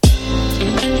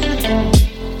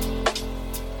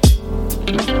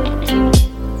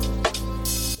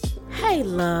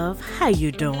are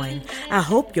you doing? I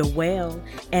hope you're well,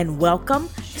 and welcome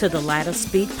to the Light of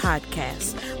Speed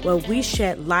podcast, where we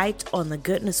shed light on the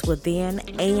goodness within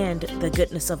and the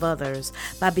goodness of others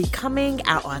by becoming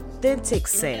our authentic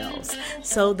selves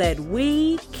so that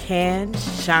we can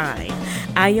shine.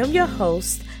 I am your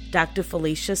host, Dr.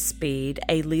 Felicia Speed,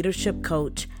 a leadership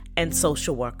coach and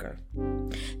social worker.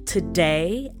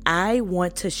 Today, I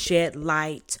want to shed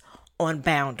light on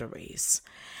boundaries.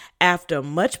 After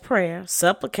much prayer,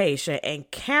 supplication, and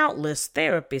countless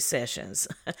therapy sessions,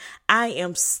 I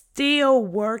am still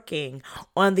working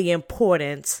on the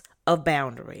importance of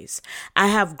boundaries. I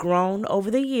have grown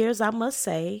over the years, I must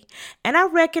say, and I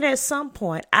reckon at some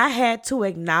point I had to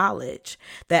acknowledge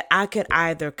that I could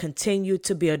either continue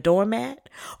to be a doormat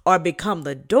or become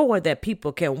the door that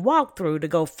people can walk through to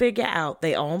go figure out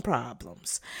their own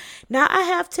problems. Now, I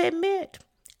have to admit,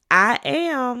 I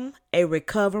am a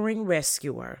recovering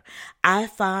rescuer. I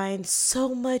find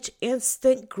so much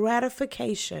instant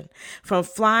gratification from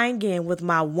flying in with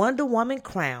my Wonder Woman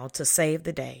crown to save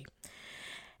the day.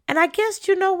 And I guess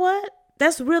you know what?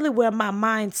 That's really where my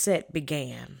mindset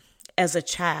began. As a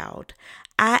child,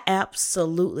 I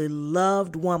absolutely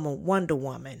loved Wonder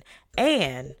Woman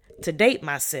and, to date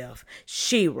myself,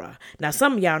 She-Ra. Now,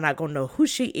 some of y'all not going to know who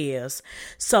she is.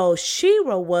 So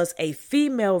She-Ra was a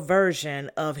female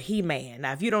version of He-Man.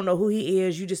 Now, if you don't know who he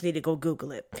is, you just need to go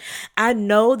Google it. I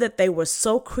know that they were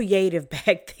so creative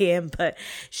back then, but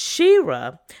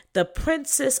She-Ra, the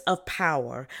Princess of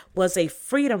Power, was a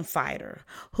freedom fighter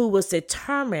who was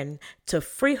determined to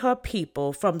free her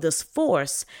people from this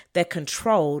force that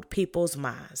controlled people's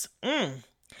minds.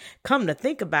 Come to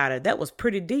think about it, that was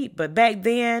pretty deep. But back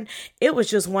then, it was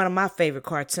just one of my favorite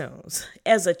cartoons.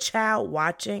 As a child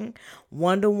watching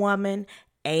Wonder Woman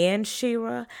and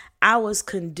She-Ra, I was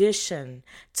conditioned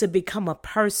to become a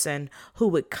person who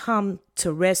would come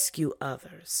to rescue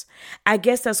others. I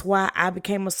guess that's why I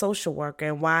became a social worker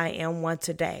and why I am one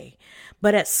today.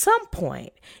 But at some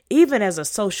point, even as a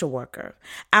social worker,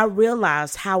 I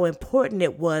realized how important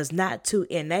it was not to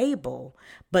enable,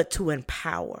 but to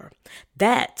empower.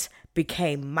 That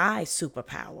became my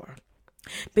superpower.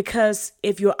 Because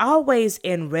if you're always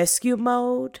in rescue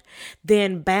mode,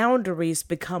 then boundaries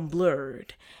become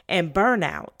blurred and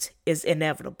burnout is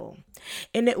inevitable.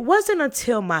 And it wasn't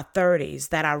until my 30s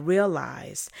that I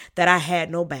realized that I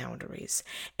had no boundaries,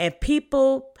 and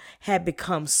people had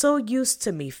become so used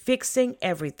to me fixing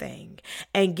everything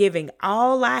and giving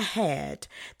all I had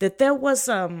that there was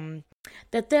a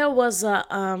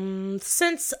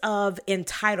sense of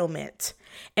entitlement,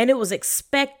 and it was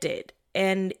expected.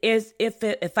 And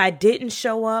if I didn't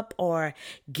show up or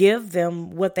give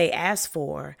them what they asked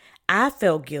for, I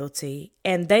felt guilty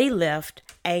and they left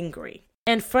angry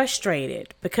and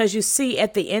frustrated because, you see,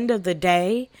 at the end of the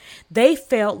day, they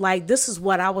felt like this is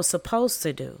what I was supposed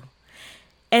to do.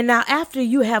 And now after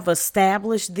you have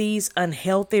established these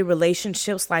unhealthy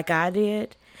relationships like I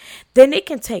did, then it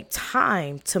can take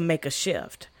time to make a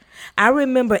shift. I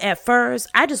remember at first,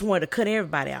 I just wanted to cut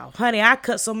everybody off. Honey, I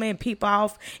cut so many people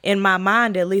off in my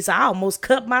mind, at least I almost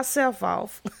cut myself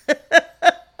off.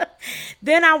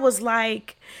 Then I was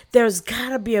like, there's got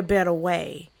to be a better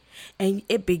way. And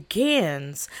it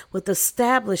begins with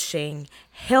establishing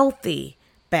healthy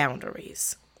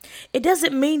boundaries. It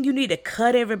doesn't mean you need to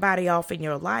cut everybody off in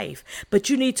your life, but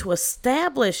you need to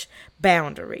establish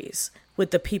boundaries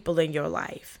with the people in your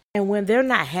life. And when they're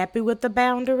not happy with the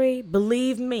boundary,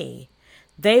 believe me,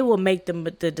 they will make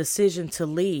the decision to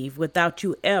leave without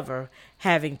you ever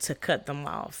having to cut them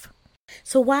off.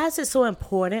 So why is it so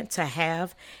important to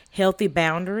have healthy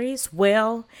boundaries?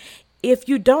 Well, if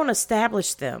you don't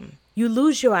establish them, you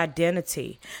lose your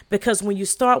identity, because when you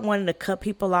start wanting to cut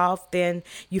people off, then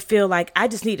you feel like I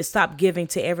just need to stop giving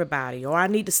to everybody, or I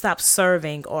need to stop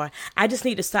serving, or I just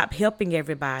need to stop helping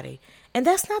everybody. And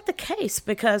that's not the case,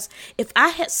 because if I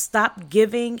had stopped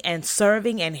giving and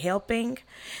serving and helping,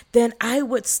 then I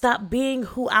would stop being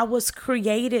who I was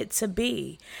created to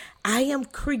be. I am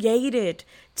created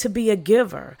to be a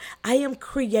giver. I am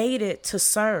created to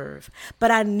serve,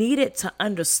 but I needed to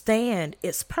understand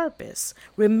its purpose.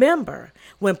 Remember,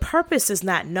 when purpose is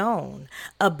not known,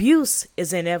 abuse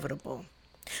is inevitable.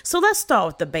 So let's start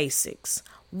with the basics.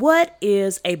 What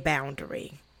is a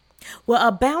boundary? Well,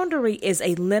 a boundary is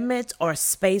a limit or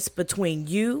space between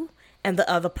you and the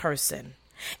other person.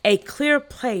 A clear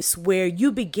place where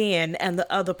you begin and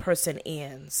the other person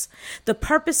ends. The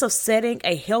purpose of setting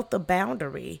a healthy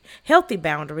boundary,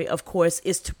 of course,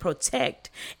 is to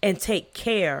protect and take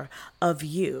care of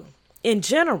you. In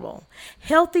general,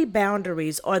 healthy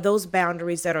boundaries are those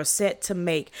boundaries that are set to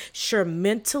make sure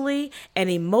mentally and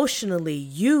emotionally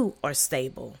you are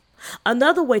stable.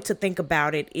 Another way to think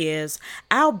about it is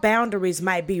our boundaries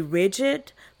might be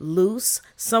rigid, loose,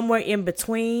 somewhere in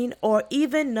between, or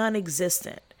even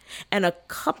non-existent. And a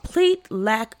complete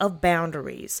lack of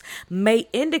boundaries may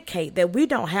indicate that we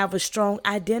don't have a strong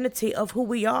identity of who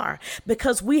we are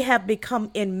because we have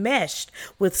become enmeshed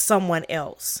with someone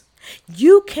else.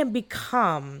 You can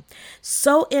become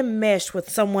so enmeshed with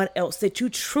someone else that you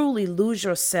truly lose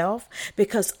yourself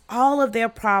because all of their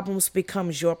problems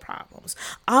becomes your problems.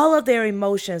 All of their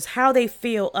emotions, how they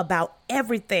feel about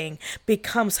everything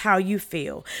becomes how you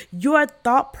feel. Your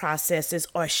thought processes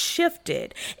are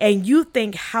shifted and you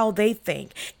think how they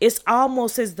think. It's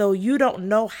almost as though you don't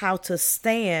know how to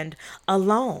stand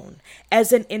alone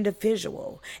as an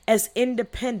individual, as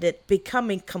independent,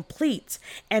 becoming complete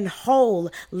and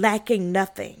whole, lacking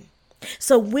nothing.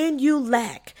 So when you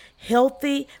lack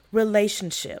healthy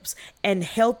relationships and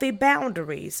healthy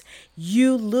boundaries,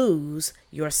 you lose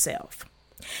yourself.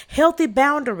 Healthy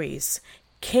boundaries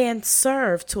can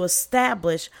serve to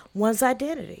establish one's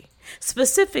identity.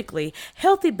 Specifically,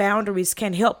 healthy boundaries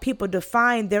can help people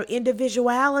define their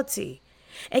individuality.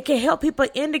 It can help people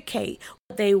indicate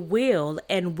what they will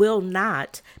and will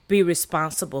not be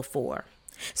responsible for.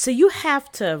 So you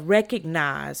have to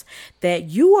recognize that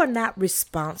you are not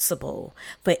responsible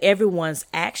for everyone's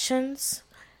actions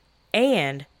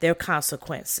and their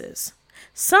consequences.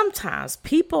 Sometimes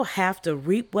people have to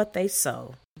reap what they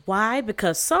sow. Why?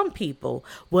 Because some people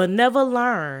will never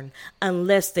learn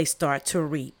unless they start to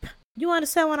reap. You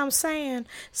understand what I'm saying?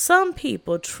 Some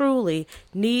people truly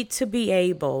need to be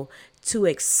able to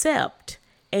accept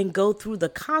and go through the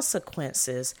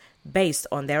consequences based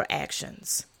on their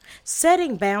actions.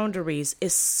 Setting boundaries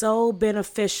is so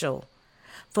beneficial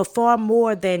for far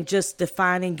more than just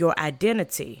defining your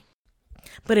identity.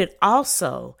 But it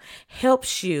also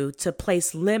helps you to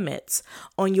place limits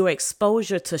on your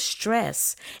exposure to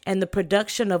stress and the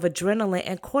production of adrenaline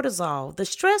and cortisol, the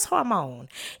stress hormone.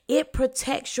 It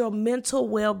protects your mental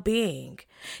well-being.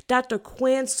 Dr.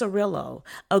 Quinn Cirillo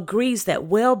agrees that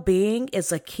well-being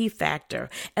is a key factor,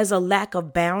 as a lack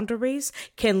of boundaries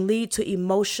can lead to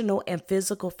emotional and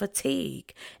physical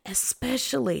fatigue,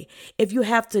 especially if you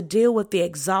have to deal with the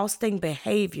exhausting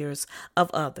behaviors of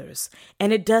others.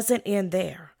 And it doesn't end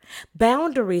there.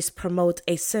 Boundaries promote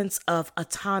a sense of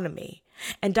autonomy.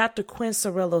 And Dr. Quinn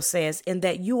Cirillo says in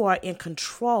that you are in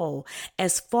control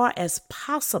as far as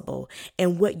possible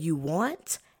in what you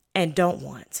want and don't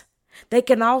want. They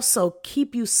can also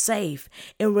keep you safe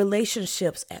in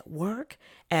relationships at work,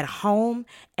 at home,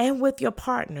 and with your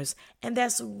partners. And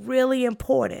that's really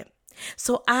important.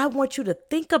 So I want you to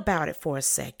think about it for a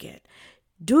second.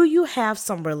 Do you have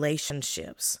some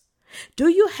relationships? Do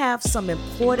you have some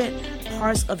important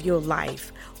parts of your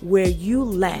life where you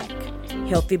lack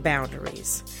healthy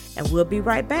boundaries? And we'll be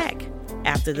right back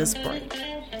after this break.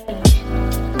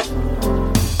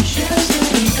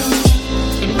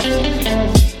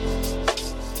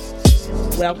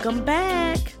 Welcome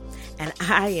back. And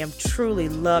I am truly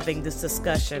loving this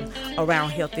discussion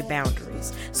around healthy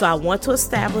boundaries. So I want to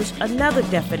establish another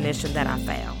definition that I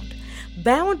found.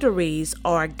 Boundaries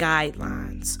are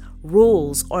guidelines,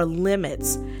 rules, or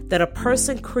limits that a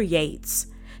person creates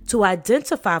to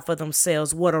identify for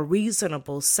themselves what are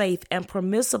reasonable, safe, and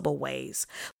permissible ways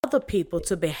for other people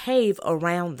to behave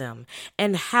around them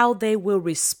and how they will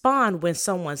respond when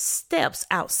someone steps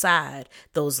outside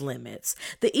those limits.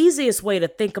 The easiest way to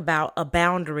think about a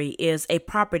boundary is a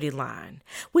property line.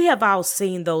 We have all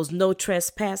seen those no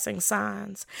trespassing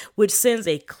signs, which sends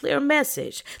a clear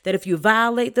message that if you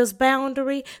violate this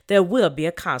boundary, there will be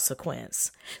a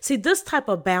consequence. See, this type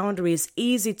of boundary is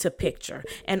easy to picture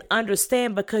and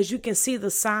understand because you can see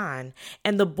the sign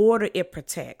and the border it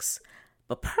protects.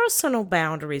 But personal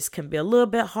boundaries can be a little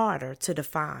bit harder to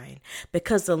define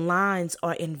because the lines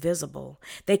are invisible.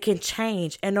 They can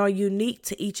change and are unique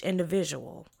to each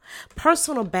individual.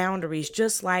 Personal boundaries,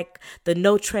 just like the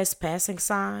no trespassing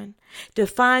sign,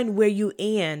 define where you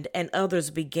end and others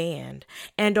began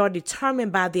and are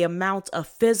determined by the amount of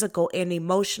physical and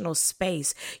emotional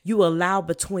space you allow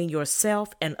between yourself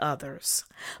and others.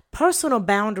 Personal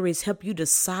boundaries help you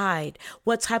decide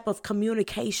what type of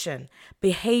communication,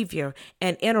 behavior,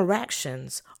 and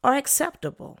interactions are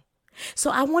acceptable.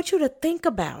 So I want you to think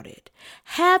about it.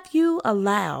 Have you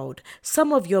allowed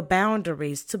some of your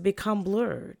boundaries to become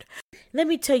blurred? Let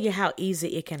me tell you how easy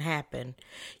it can happen.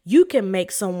 You can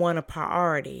make someone a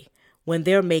priority when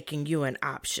they're making you an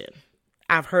option.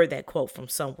 I've heard that quote from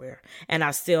somewhere, and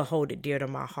I still hold it dear to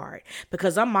my heart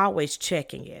because I'm always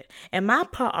checking it. Am I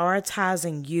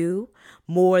prioritizing you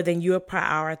more than you're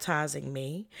prioritizing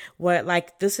me, where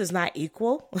like this is not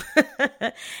equal.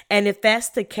 And if that's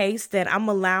the case, then I'm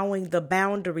allowing the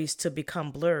boundaries to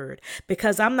become blurred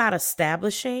because I'm not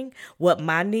establishing what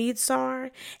my needs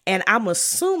are, and I'm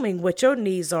assuming what your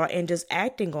needs are and just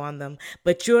acting on them,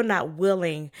 but you're not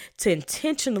willing to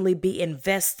intentionally be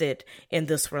invested in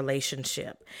this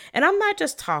relationship. And I'm not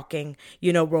just talking,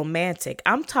 romantic.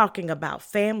 I'm talking about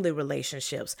family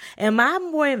relationships. Am I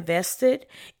more invested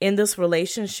in this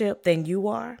relationship than you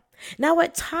are? Now,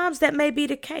 at times that may be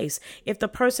the case. If the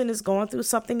person is going through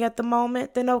something at the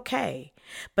moment, then okay.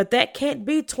 But that can't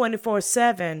be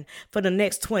 24/7 for the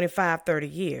next 25, 30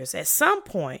 years. At some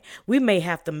point, we may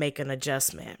have to make an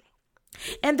adjustment.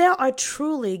 And there are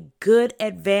truly good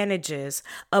advantages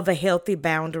of a healthy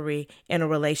boundary in a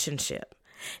relationship.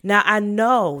 Now, I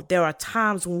know there are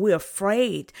times when we're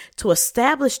afraid to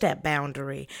establish that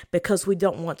boundary because we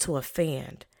don't want to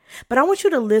offend. But I want you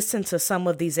to listen to some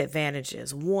of these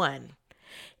advantages. One,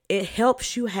 it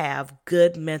helps you have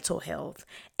good mental health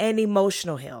and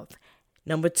emotional health.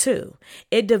 Number two,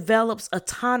 it develops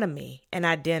autonomy and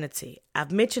identity.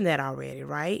 I've mentioned that already,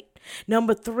 right?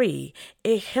 Number three,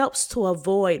 it helps to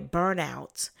avoid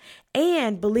burnout.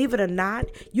 And believe it or not,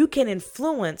 you can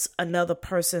influence another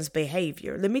person's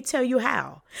behavior. Let me tell you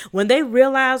how. When they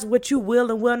realize what you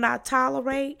will and will not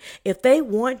tolerate, if they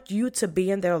want you to be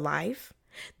in their life,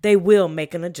 they will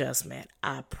make an adjustment.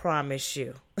 I promise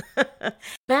you.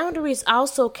 Boundaries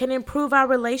also can improve our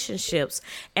relationships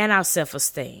and our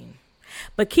self-esteem.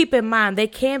 But keep in mind, they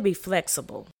can be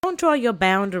flexible. Don't draw your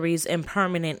boundaries in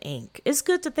permanent ink. It's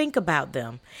good to think about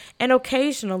them and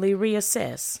occasionally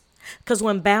reassess. Because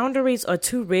when boundaries are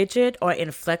too rigid or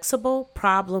inflexible,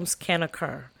 problems can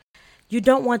occur. You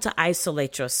don't want to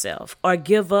isolate yourself or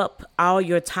give up all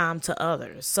your time to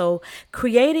others. So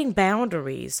creating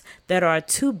boundaries that are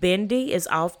too bendy is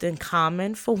often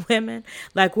common for women.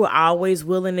 Like we're always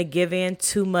willing to give in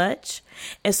too much.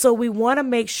 And so we want to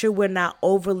make sure we're not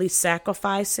overly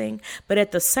sacrificing, but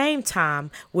at the same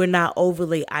time, we're not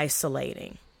overly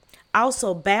isolating.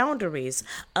 Also, boundaries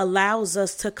allows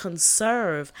us to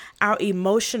conserve our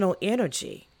emotional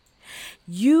energy.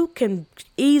 You can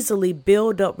easily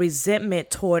build up resentment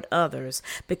toward others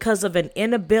because of an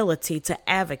inability to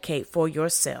advocate for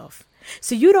yourself.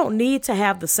 So you don't need to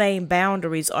have the same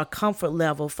boundaries or comfort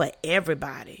level for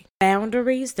everybody.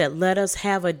 Boundaries that let us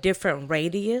have a different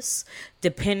radius,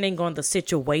 depending on the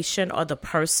situation or the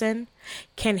person,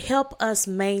 can help us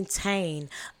maintain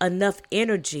enough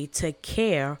energy to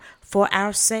care for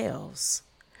ourselves.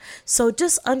 So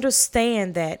just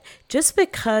understand that just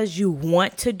because you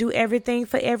want to do everything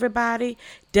for everybody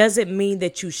doesn't mean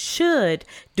that you should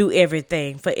do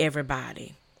everything for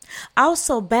everybody.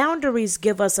 Also, boundaries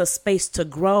give us a space to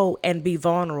grow and be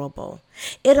vulnerable.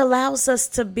 It allows us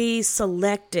to be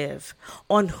selective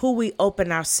on who we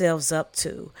open ourselves up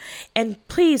to. And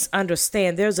please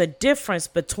understand there's a difference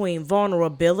between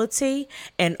vulnerability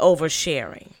and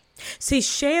oversharing. See,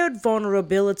 shared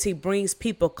vulnerability brings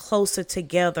people closer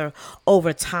together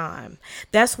over time.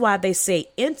 That's why they say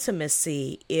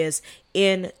intimacy is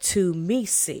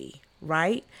intimacy,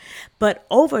 right? But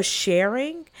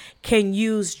oversharing can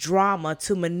use drama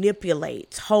to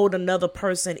manipulate, hold another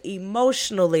person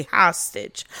emotionally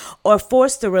hostage, or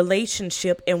force the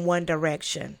relationship in one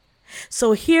direction.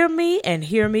 So hear me and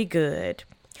hear me good.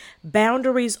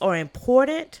 Boundaries are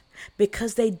important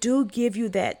because they do give you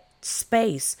that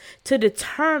space to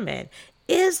determine,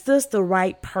 is this the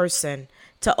right person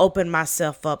to open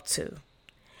myself up to?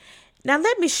 Now,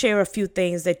 let me share a few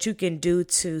things that you can do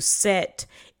to set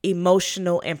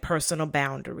emotional and personal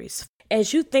boundaries.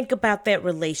 As you think about that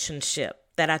relationship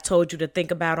that I told you to think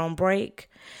about on break,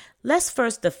 let's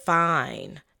first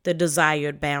define the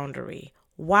desired boundary.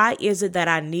 Why is it that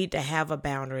I need to have a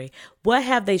boundary? What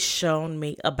have they shown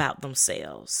me about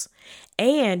themselves?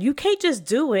 And you can't just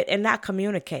do it and not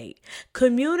communicate.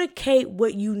 Communicate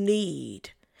what you need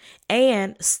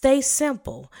and stay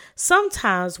simple.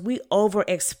 Sometimes we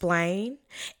over-explain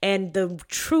and the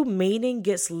true meaning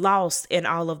gets lost in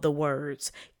all of the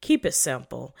words. Keep it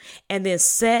simple and then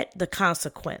set the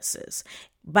consequences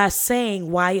by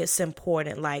saying why it's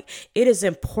important. Like, it is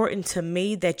important to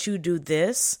me that you do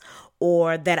this,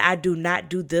 or that I do not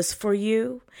do this for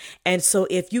you. And so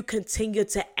if you continue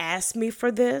to ask me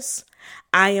for this,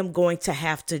 I am going to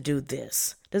have to do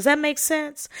this. Does that make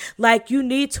sense? Like, you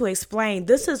need to explain,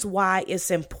 this is why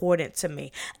it's important to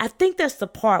me. I think that's the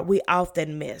part we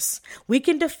often miss. We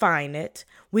can define it.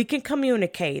 We can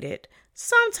communicate it.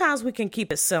 Sometimes we can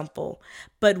keep it simple.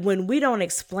 But when we don't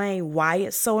explain why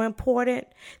it's so important,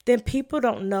 then people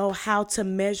don't know how to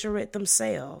measure it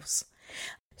themselves.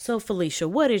 So, Felicia,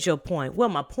 what is your point? Well,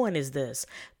 my point is this.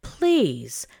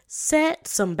 Please set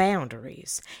some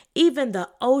boundaries. Even the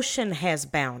ocean has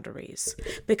boundaries.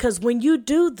 Because when you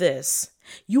do this,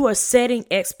 you are setting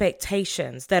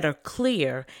expectations that are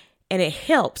clear, and it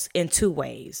helps in two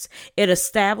ways. It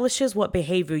establishes what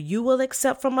behavior you will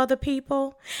accept from other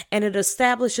people, and it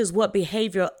establishes what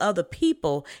behavior other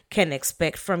people can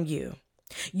expect from you.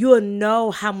 You will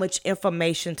know how much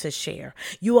information to share.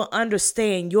 You will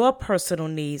understand your personal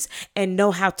needs and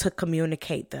know how to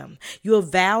communicate them. You will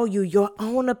value your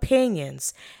own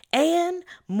opinions. And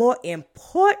more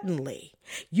importantly,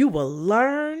 you will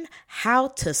learn how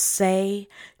to say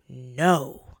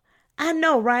no. I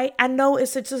know, right? I know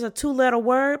it's just a 2-letter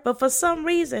word, but for some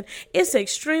reason, it's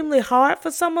extremely hard for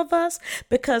some of us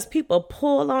because people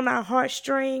pull on our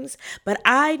heartstrings. But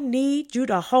I need you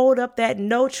to hold up that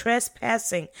no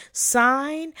trespassing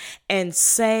sign and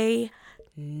say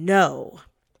no.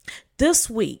 This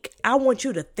week, I want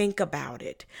you to think about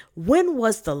it. When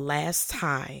was the last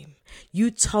time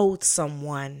you told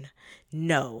someone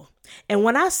no? And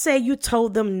when I say you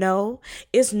told them no,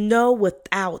 it's no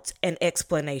without an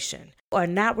explanation. You are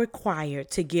not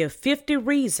required to give 50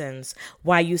 reasons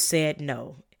why you said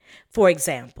no. For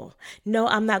example, no,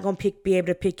 I'm not going to be able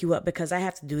to pick you up because I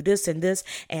have to do this and this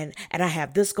and I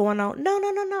have this going on.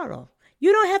 No.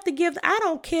 You don't have to give. I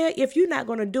don't care if you're not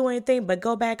going to do anything but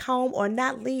go back home or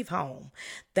not leave home.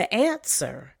 The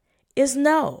answer is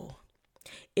no.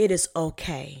 It is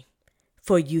okay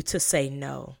for you to say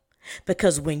no.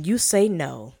 Because when you say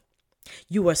no,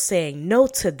 you are saying no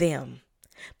to them,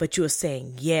 but you are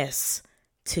saying yes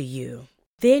to you.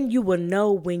 Then you will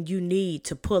know when you need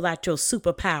to pull out your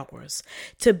superpowers,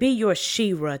 to be your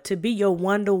She-Ra, to be your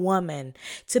Wonder Woman,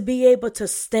 to be able to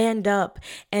stand up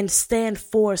and stand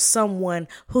for someone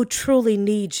who truly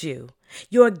needs you.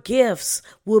 Your gifts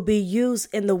will be used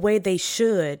in the way they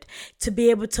should to be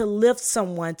able to lift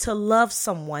someone, to love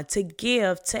someone, to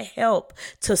give, to help,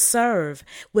 to serve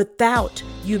without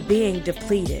you being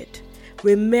depleted.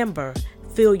 Remember,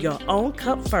 fill your own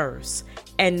cup first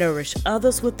and nourish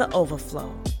others with the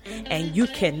overflow. And you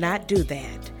cannot do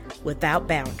that without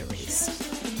boundaries.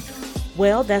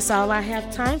 Well, that's all I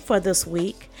have time for this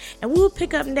week. And we will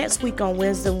pick up next week on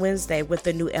Wednesday with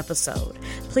a new episode.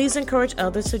 Please encourage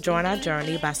others to join our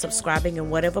journey by subscribing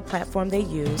in whatever platform they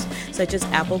use, such as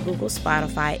Apple, Google,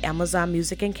 Spotify, Amazon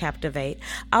Music, and Captivate.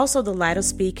 Also, The Light of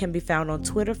Speed can be found on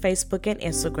Twitter, Facebook, and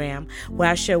Instagram, where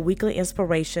I share weekly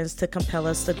inspirations to compel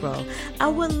us to grow. I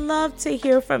would love to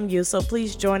hear from you, so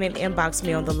please join and inbox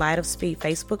me on the Light of Speed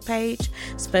Facebook page.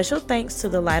 Special thanks to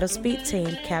the Light of Speed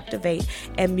team, Captivate,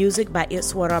 and music by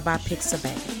It's Water by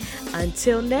Pixabay.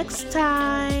 Until next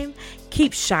time,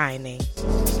 keep shining.